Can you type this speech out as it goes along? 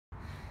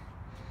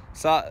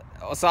So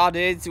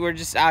dudes, we're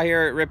just out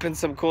here ripping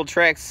some cool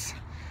tricks.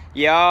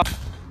 Yo.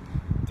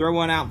 Throw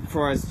one out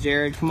for us,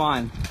 Jared. Come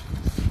on.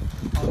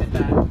 I'll hit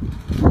that.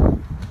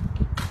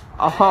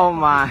 Oh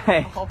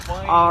my.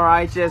 All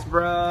righteous,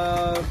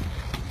 bro.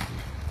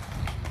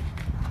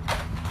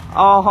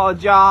 Oh,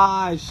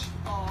 Josh.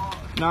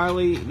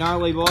 Gnarly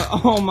boy.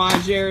 Oh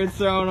my, Jared's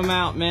throwing them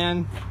out,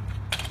 man.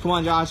 Come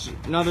on, Josh.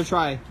 Another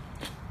try.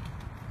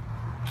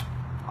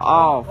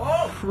 Oh,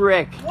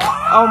 frick.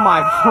 Oh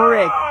my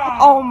frick.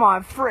 Oh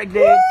my frick,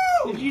 dude.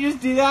 Did you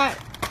just do that?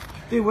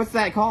 Dude, what's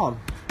that called?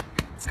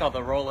 It's called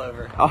the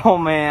rollover. Oh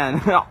man.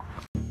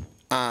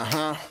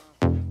 Uh-huh.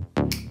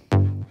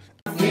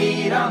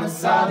 Feet on the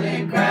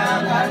solid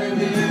ground,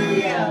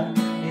 hallelujah.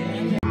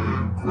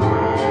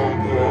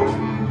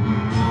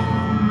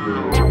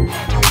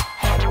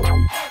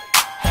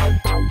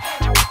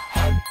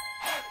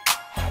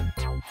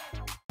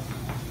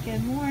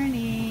 Good morning. Good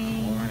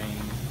morning.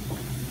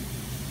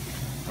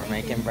 We're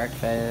making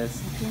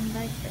breakfast. Making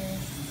breakfast.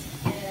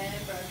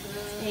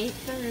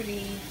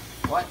 8:30.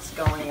 What's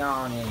going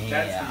on in here?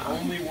 That's the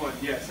only one.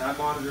 Yes, I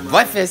monitor my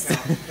Breakfast.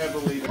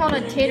 heavily. It's called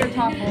a tater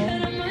taco.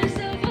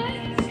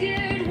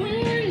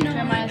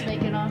 Jeremiah's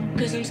making on.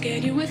 Except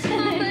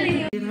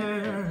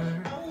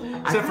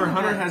for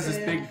Hunter has this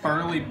big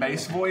burly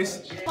bass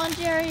voice. Come on,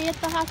 Jerry, at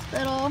the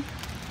hospital.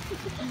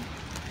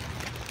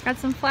 Got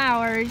some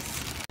flowers.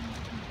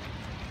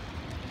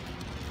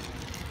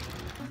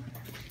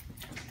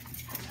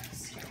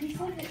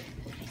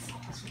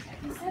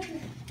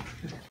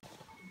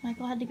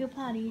 Michael had to go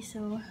potty,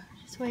 so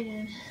just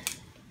waited.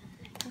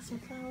 Got some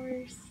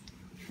flowers.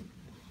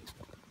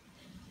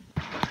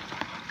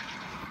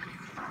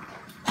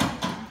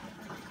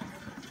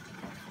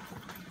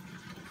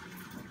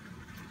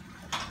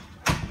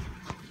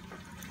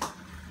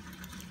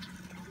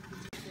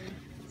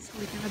 So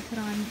we gotta put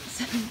on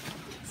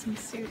some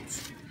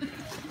suits to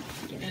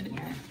get in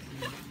here.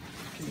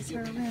 This is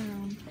her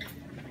room.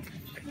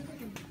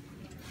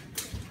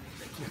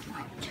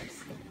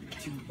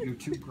 You're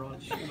too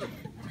broad shouldered.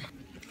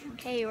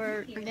 Okay,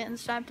 we're getting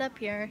strapped up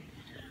here.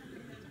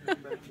 You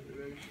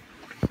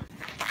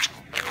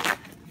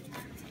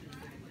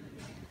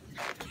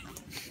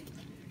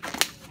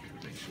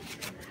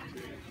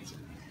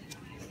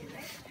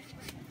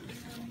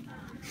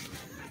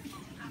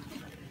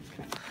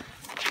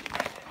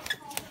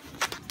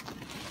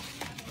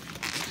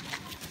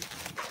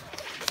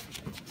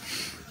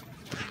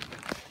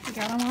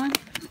got them on?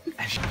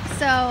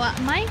 So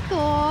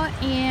Michael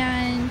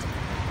and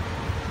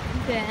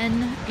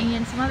Ben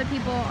and some other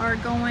people are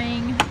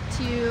going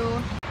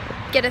to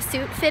get a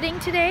suit fitting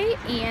today,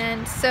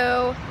 and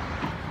so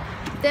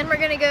then we're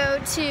gonna go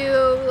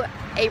to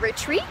a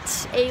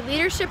retreat, a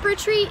leadership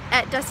retreat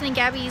at Dustin and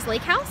Gabby's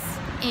lake house,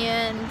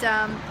 and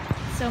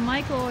so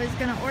Michael is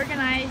gonna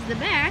organize the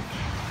back,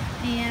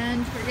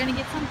 and we're gonna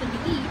get something to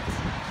eat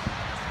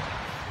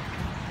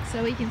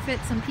so we can fit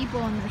some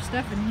people and their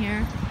stuff in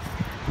here.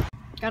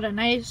 Got a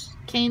nice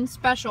cane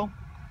special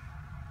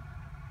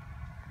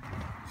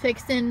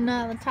fixed in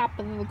the top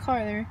of the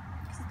car there.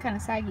 It's kind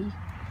of saggy.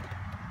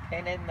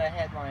 Painting the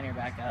headliner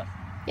back up.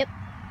 Yep.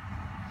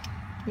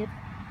 Yep.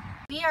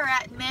 We are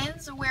at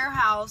Men's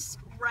Warehouse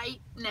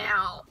right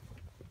now.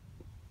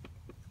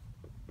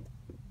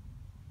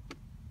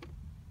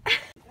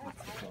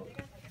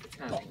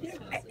 Are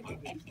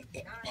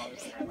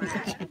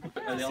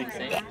they all the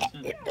same?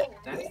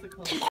 That's the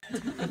color.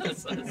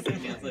 That's what I was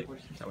thinking. I was like,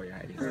 is that what you're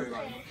hiding?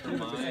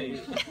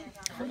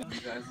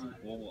 You guys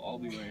will all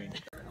be wearing.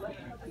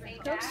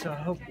 So I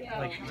hope,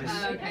 like,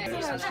 just like,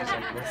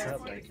 what's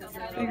up, like,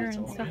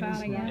 Figuring stuff out,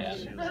 I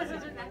guess.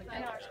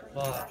 Yeah.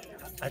 Well,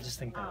 I just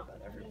think that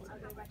about everyone.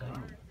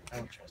 I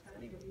don't trust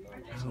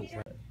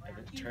anyone. And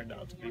it turned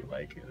out to be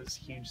like this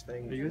huge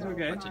thing. Are you guys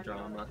okay? Bunch of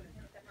drama.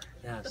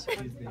 Yeah, so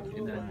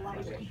And then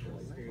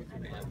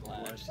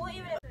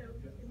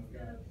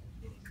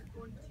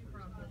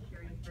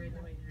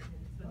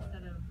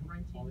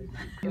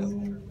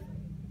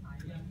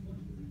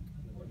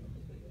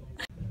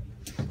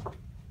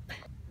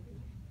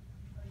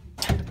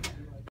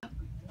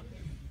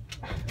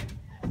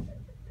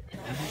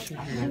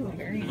Ooh,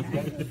 very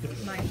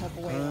nice. Might help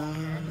away.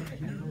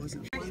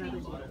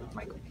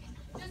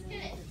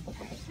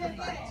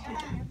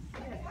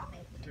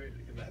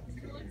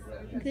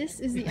 This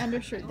is the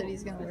undershirt that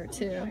he's gonna wear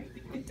too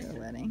to the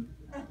wedding.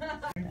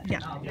 Yeah.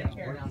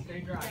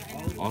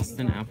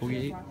 Austin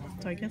Applegate.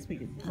 So I guess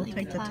we'll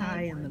take the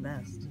tie and the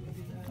vest.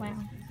 Wow,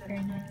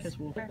 very nice. Because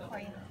we'll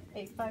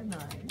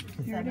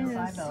 859 Here it is.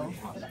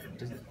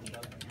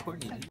 750.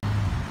 Courtney.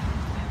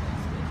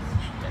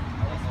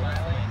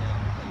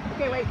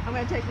 Okay, wait. I'm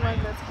gonna take one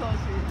that's closer.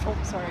 Oh,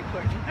 sorry,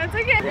 Courtney. That's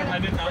okay.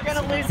 We're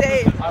gonna lose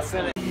 8. I'll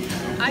send it.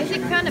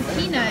 Isaac found a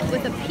peanut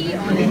with a P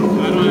on it. I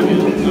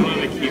don't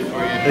have a key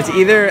for you. It's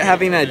either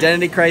having an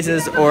identity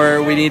crisis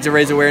or we need to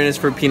raise awareness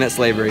for peanut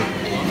slavery.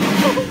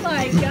 Oh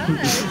my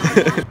gosh.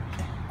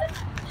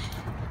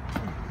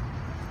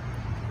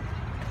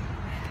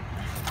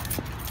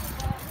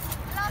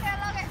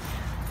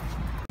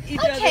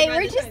 Okay,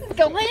 we're just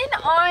going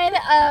on on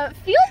a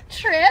field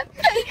trip.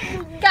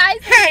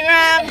 Guys, hey,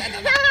 Mom.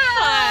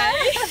 Hi.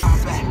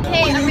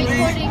 Hey, I'm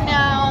recording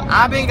now.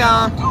 I've been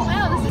gone.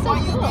 Wow, this is so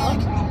cool.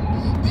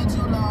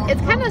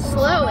 It's kind of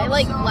slow. It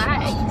like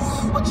lags.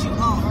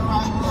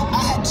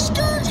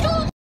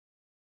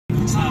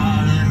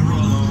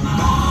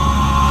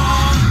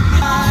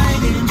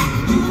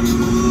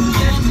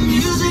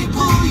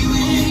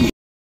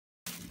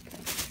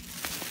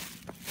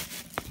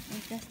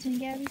 Justin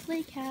Gary's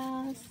lake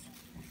house.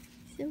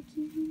 So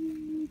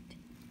cute.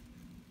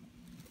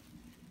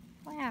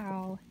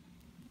 Wow.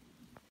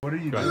 What are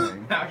you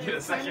doing? I'll get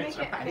a second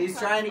try. He's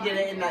trying to get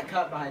it in that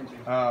cup behind you.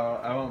 Oh,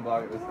 I won't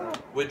block it this time.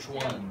 Which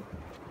one?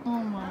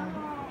 Oh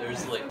my.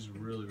 There's like. He's a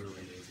really, really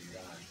amazing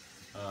guy.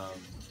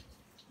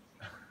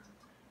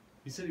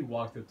 He said he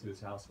walked up to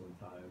his house one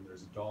time.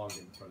 There's a dog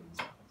in front of his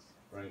house,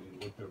 right? And he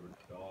looked over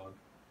at the dog.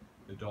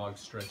 The dog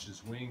stretched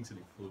his wings and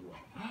he flew away.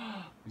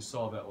 He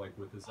saw that like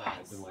with his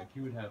eyes, and like he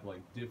would have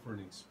like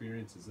different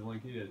experiences, and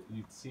like he'd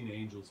seen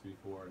angels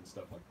before and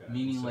stuff like that.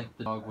 Meaning so, like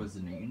the dog was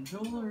an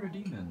angel or a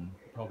demon?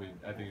 probably,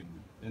 I think.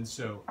 And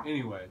so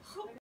anyway,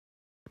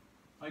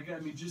 I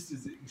mean, just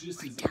as equal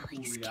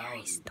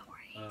reality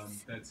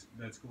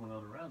that's going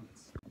on around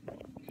us.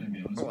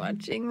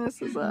 Watching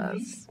This Is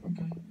Us.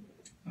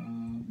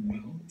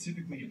 Well,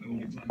 typically I will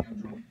be blackout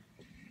drunk,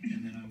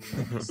 and then I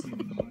will sleep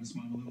with the hottest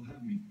mom a little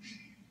have me.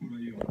 What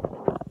about you?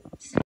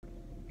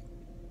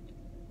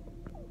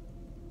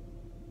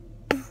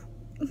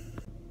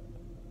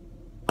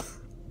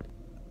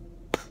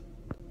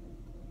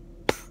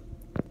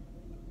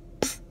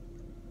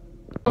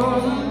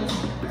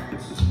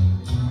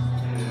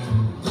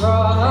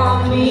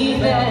 Brought me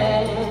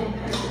back,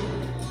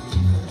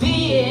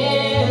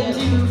 being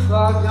too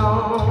far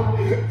gone.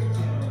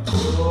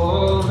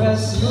 Oh,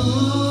 rescue,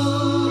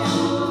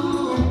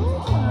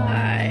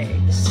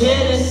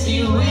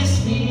 Tennessee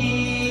whiskey.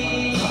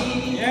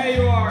 Yeah,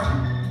 you are.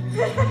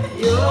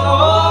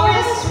 You're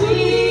as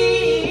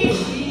sweet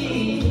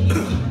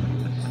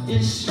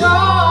as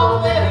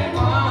strawberry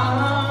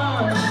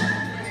wine.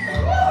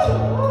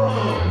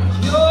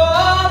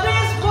 You're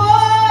as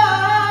warm.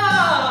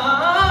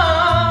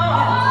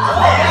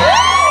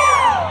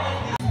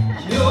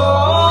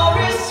 You're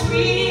as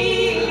sweet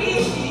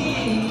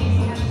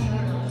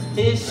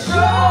as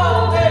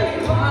strawberry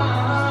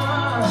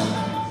wine.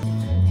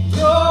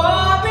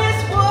 You're as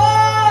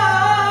warm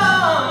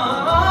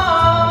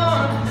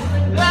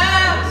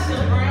like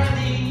some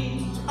brandy.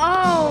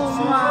 Oh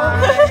my.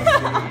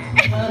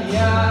 Honey, I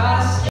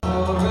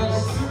saw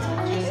us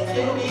just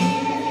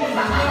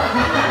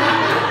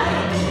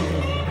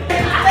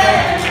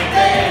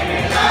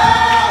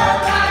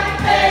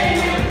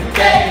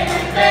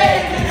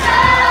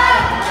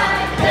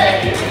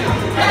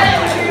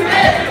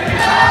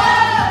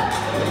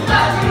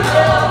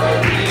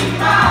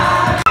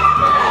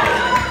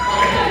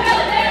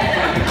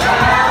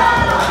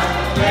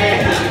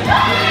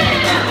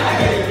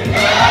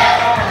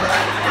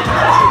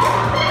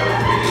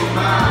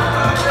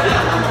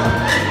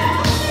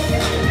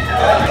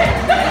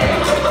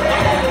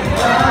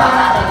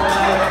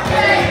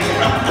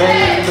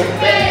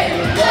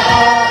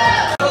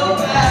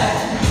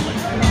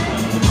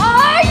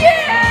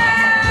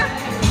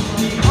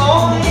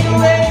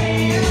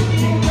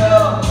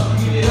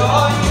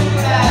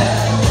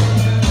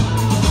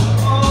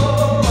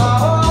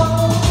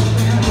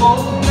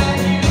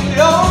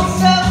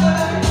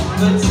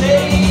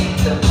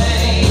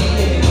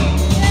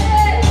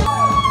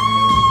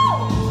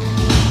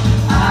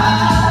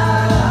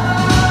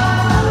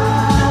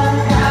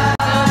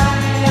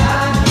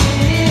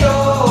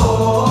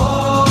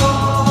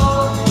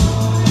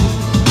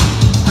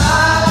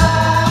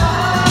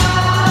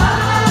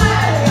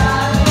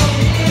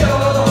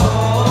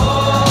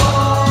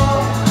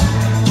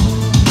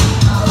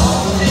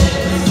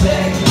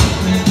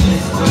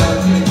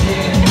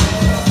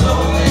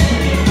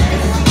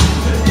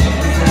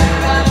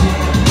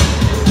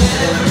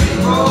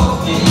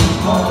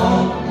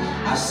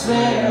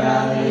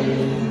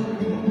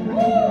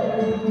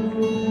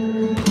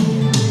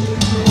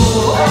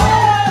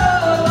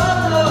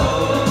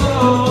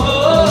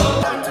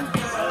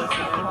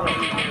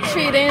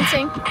Tree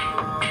dancing.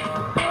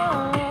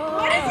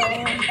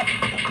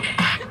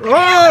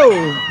 Whoa!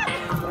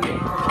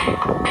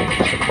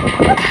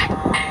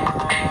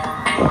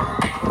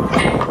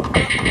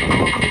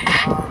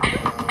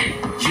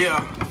 Yeah,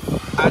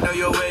 I know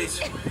your ways.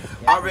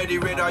 Already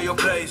read all your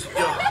plays.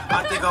 Yeah,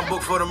 I think I'm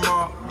booked for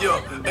tomorrow.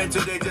 Yeah, and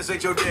today just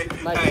ain't your day.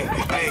 Hey,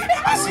 hey,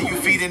 I see you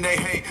feeding they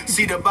hate.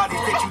 See the bodies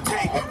that you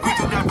take. We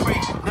do not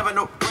break, never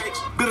no breaks.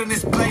 Building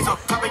this place on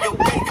top of your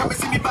gate. Come and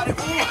see me body.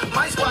 Ooh,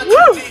 my squad.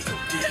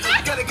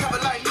 Gotta cover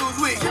like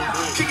Newsweek.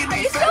 Kicking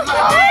these fat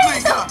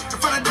like Newsweek. In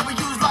front of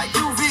WU's like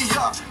UV. He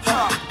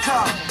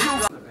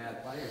wasn't a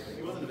bad player.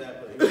 He was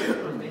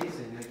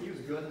amazing. Like, he was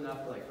good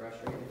enough to like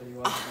frustrate him, but he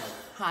wasn't like.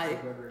 Hi.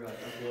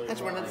 I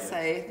just wanted to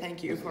say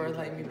thank you for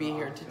letting me be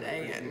here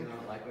today, and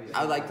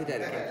I would like to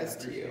dedicate this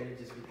to you.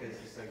 Just because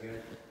he's so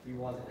good. He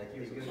wasn't like he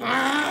was good.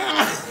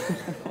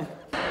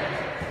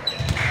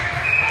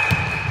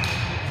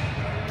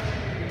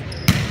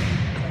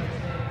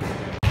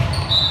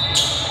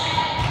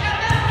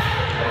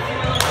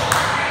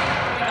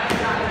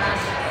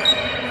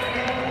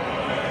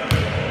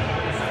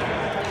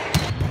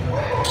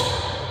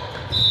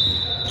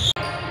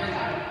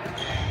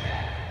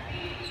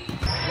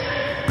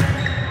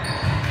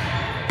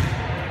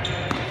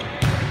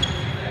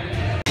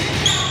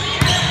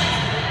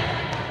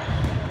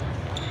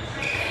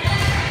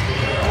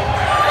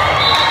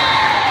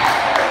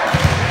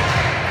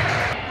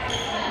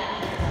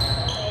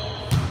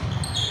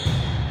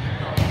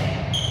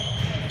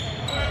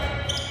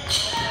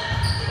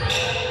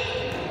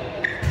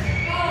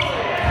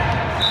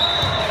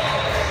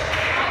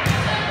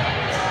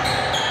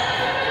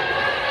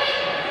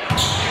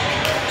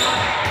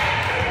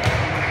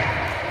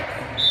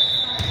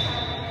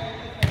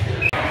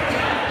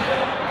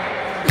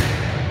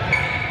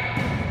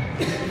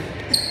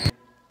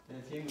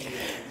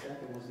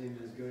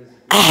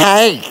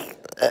 Hi,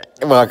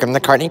 welcome to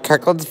Courtney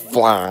Kirkland's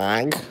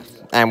vlog.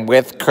 I'm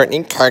with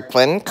Courtney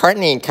Kirkland.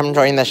 Courtney, come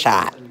join the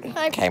shot.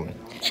 Okay,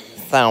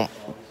 so,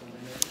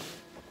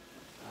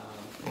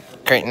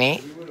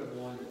 Courtney.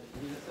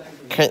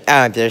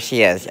 Oh, there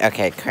she is.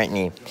 Okay,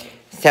 Courtney.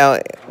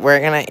 So,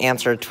 we're going to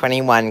answer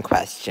 21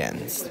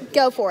 questions.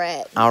 Go for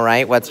it. All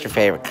right, what's your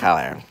favorite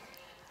color?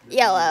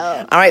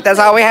 Yellow. All right, that's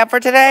all we have for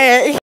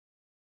today.